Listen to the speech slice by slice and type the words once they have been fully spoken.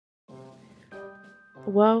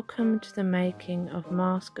Welcome to the making of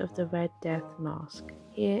Masque of the Red Death mask.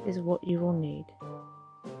 Here is what you will need.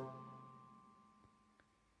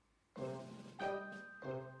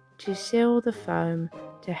 To seal the foam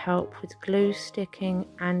to help with glue sticking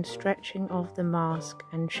and stretching of the mask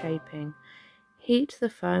and shaping, heat the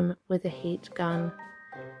foam with a heat gun.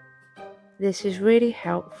 This is really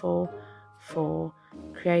helpful for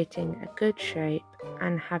creating a good shape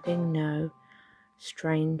and having no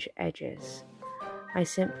strange edges. I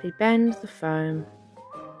simply bend the foam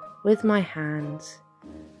with my hands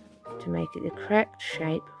to make it the correct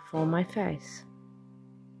shape for my face.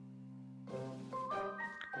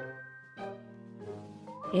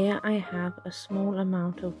 Here I have a small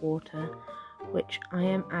amount of water which I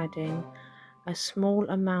am adding a small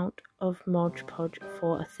amount of Modge Podge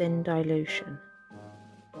for a thin dilution.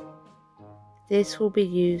 This will be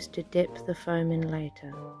used to dip the foam in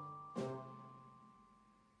later.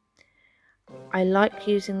 I like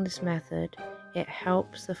using this method. It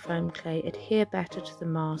helps the foam clay adhere better to the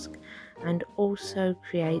mask and also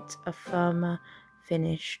creates a firmer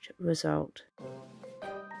finished result.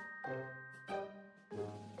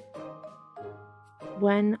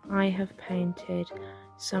 When I have painted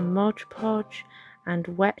some Modge Podge and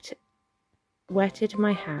wetted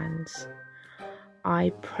my hands,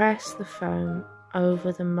 I press the foam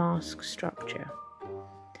over the mask structure.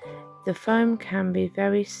 The foam can be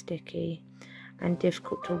very sticky and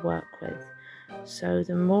difficult to work with, so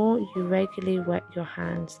the more you regularly wet your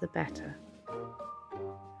hands, the better.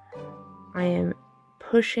 I am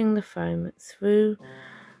pushing the foam through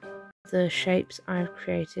the shapes I've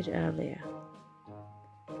created earlier.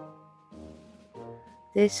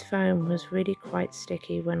 This foam was really quite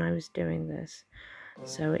sticky when I was doing this,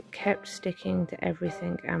 so it kept sticking to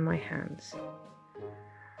everything and my hands.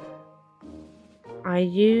 I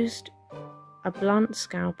used a blunt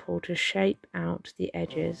scalpel to shape out the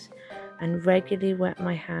edges and regularly wet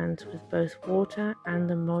my hands with both water and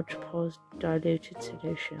the Modge Podge diluted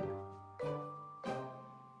solution.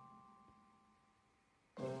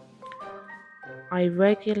 I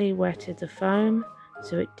regularly wetted the foam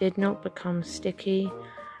so it did not become sticky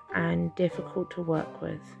and difficult to work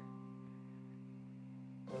with.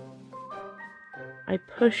 I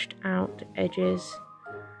pushed out edges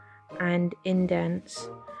and indents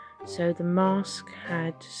so the mask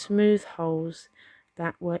had smooth holes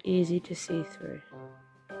that were easy to see through.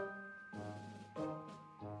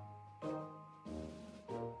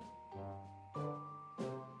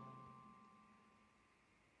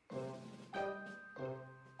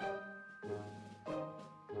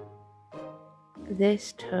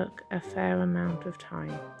 This took a fair amount of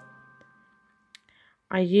time.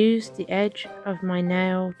 I used the edge of my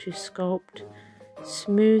nail to sculpt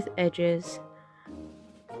smooth edges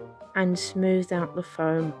and smooth out the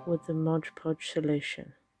foam with the Modge Podge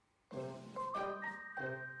solution.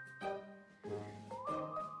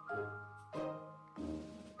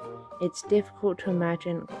 It's difficult to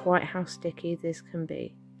imagine quite how sticky this can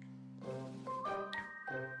be.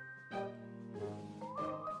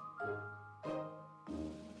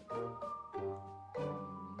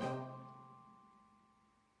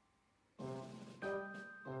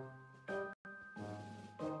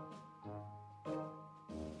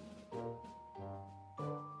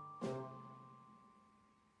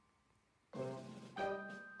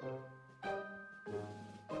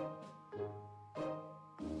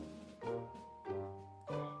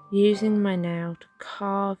 Using my nail to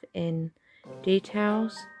carve in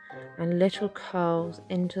details and little curls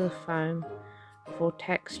into the foam for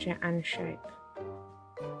texture and shape.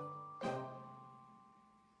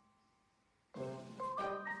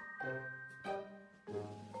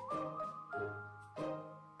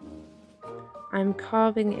 I'm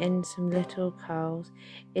carving in some little curls.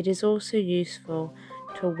 It is also useful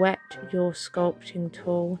to wet your sculpting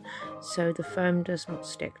tool so the foam does not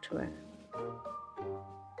stick to it.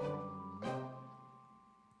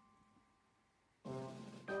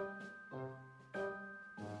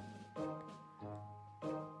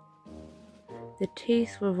 The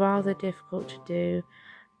teeth were rather difficult to do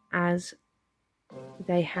as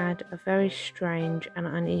they had a very strange and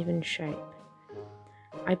uneven shape.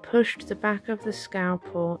 I pushed the back of the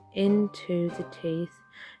scalpel into the teeth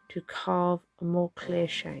to carve a more clear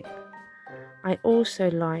shape. I also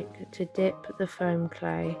like to dip the foam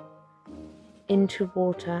clay into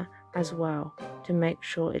water as well to make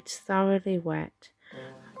sure it's thoroughly wet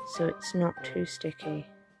so it's not too sticky.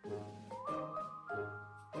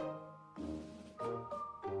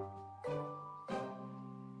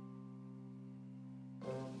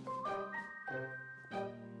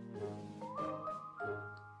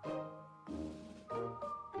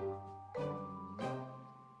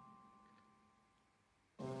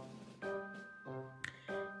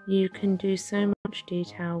 You can do so much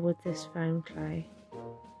detail with this foam clay.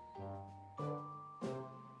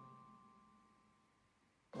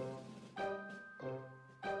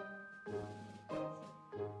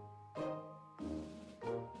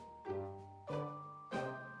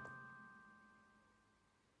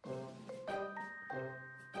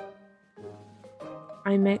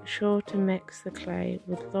 I make sure to mix the clay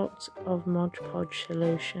with lots of Mod Podge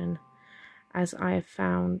solution, as I have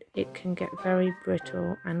found it can get very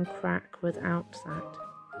brittle and crack without that.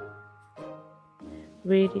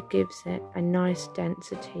 Really gives it a nice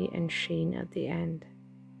density and sheen at the end.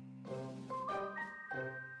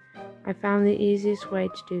 I found the easiest way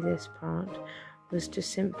to do this part was to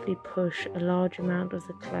simply push a large amount of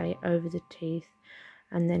the clay over the teeth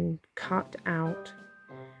and then cut out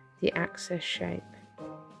the excess shape.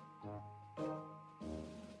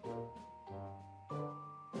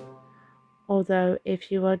 Although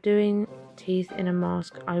if you are doing teeth in a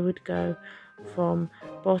mask, I would go from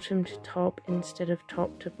bottom to top instead of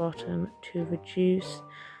top to bottom to reduce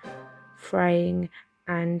fraying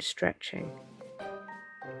and stretching.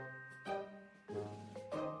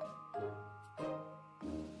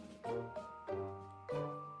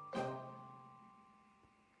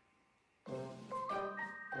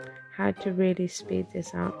 Had to really speed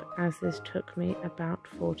this up as this took me about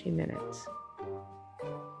 40 minutes.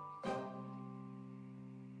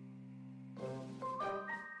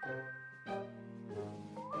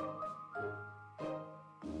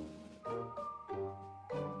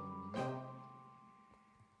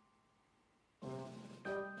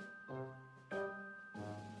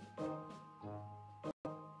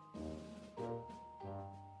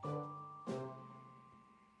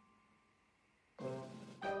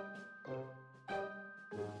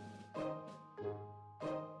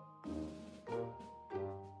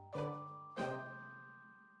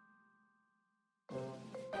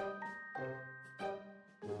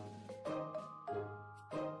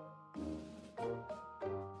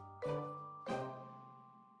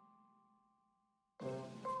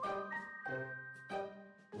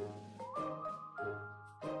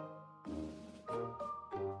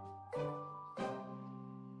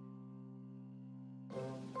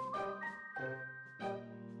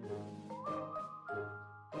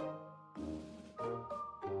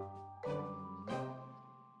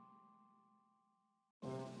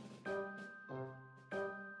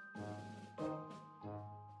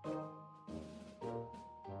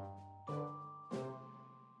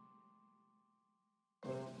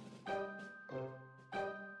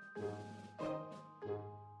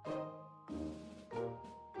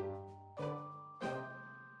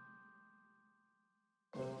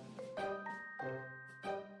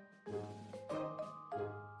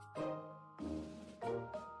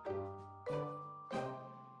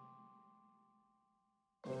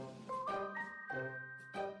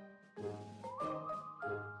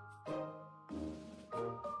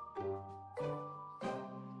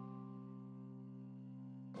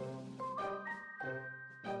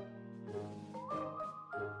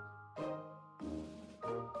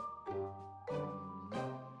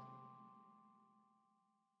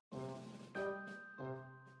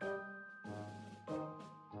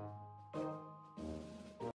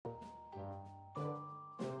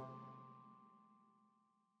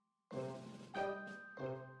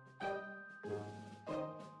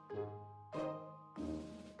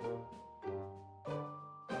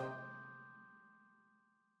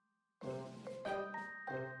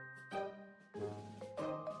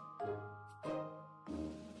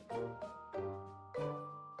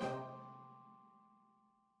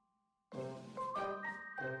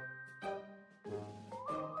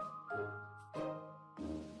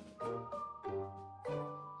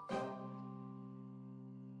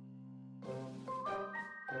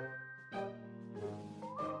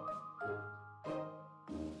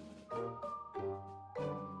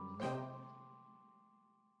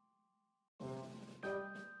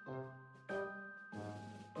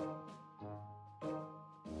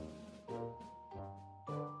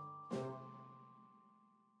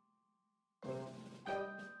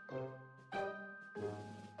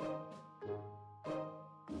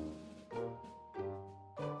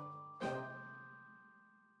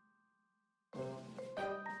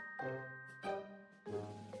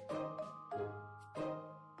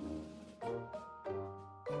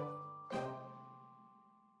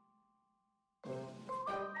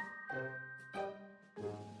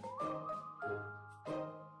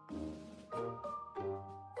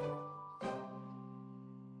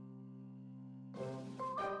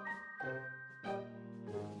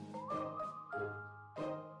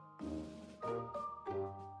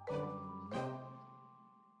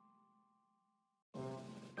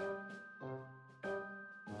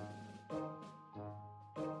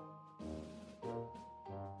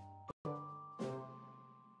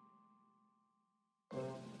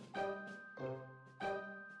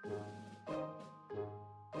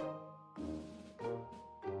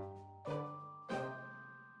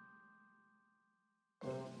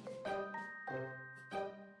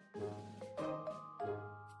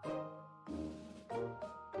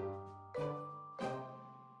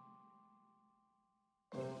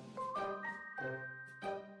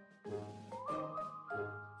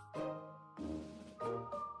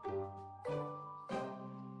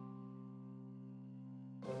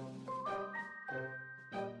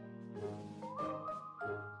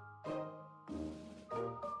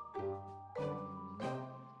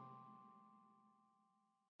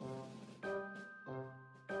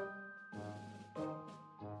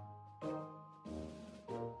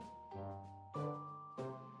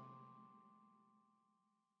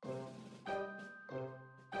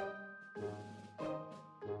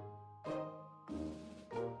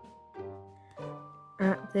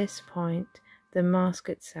 At this point, the mask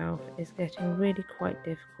itself is getting really quite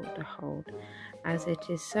difficult to hold as it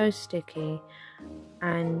is so sticky,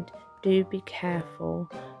 and do be careful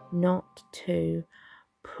not to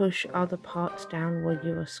push other parts down while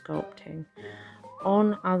you are sculpting.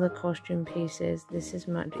 On other costume pieces this is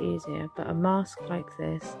much easier, but a mask like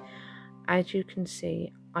this, as you can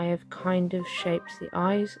see, I have kind of shaped the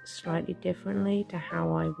eyes slightly differently to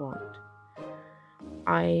how I want.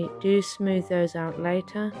 I do smooth those out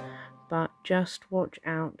later, but just watch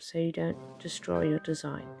out so you don't destroy your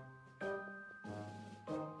design.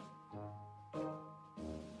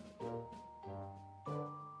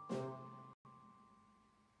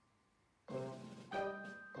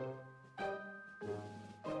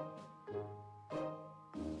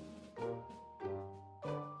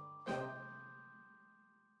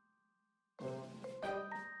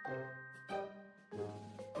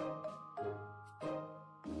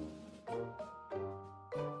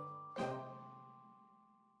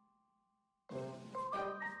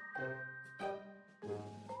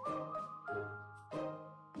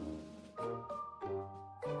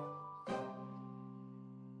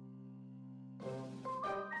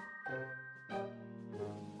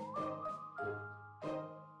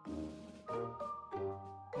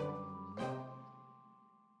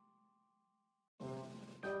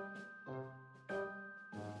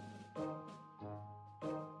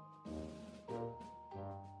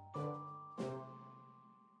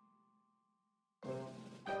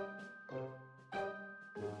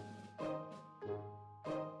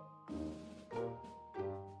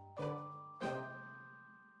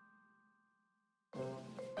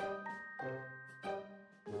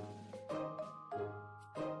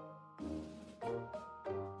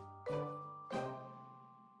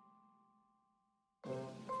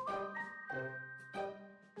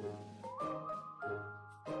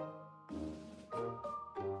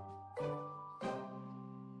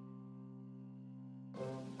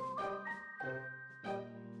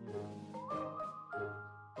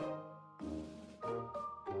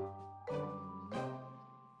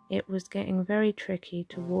 It was getting very tricky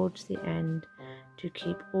towards the end to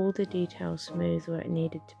keep all the details smooth where it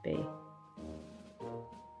needed to be.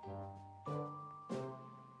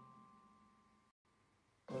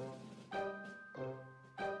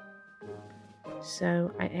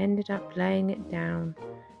 So I ended up laying it down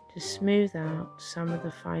to smooth out some of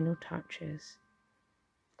the final touches.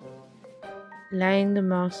 Laying the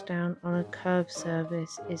mask down on a curved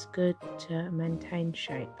surface is good to maintain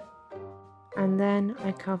shape. And then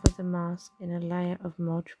I cover the mask in a layer of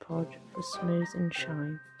Modge Podge for smooth and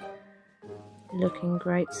shine. Looking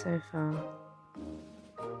great so far.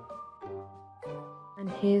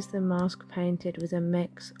 And here's the mask painted with a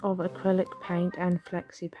mix of acrylic paint and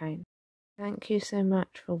flexi paint. Thank you so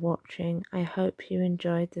much for watching. I hope you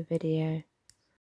enjoyed the video.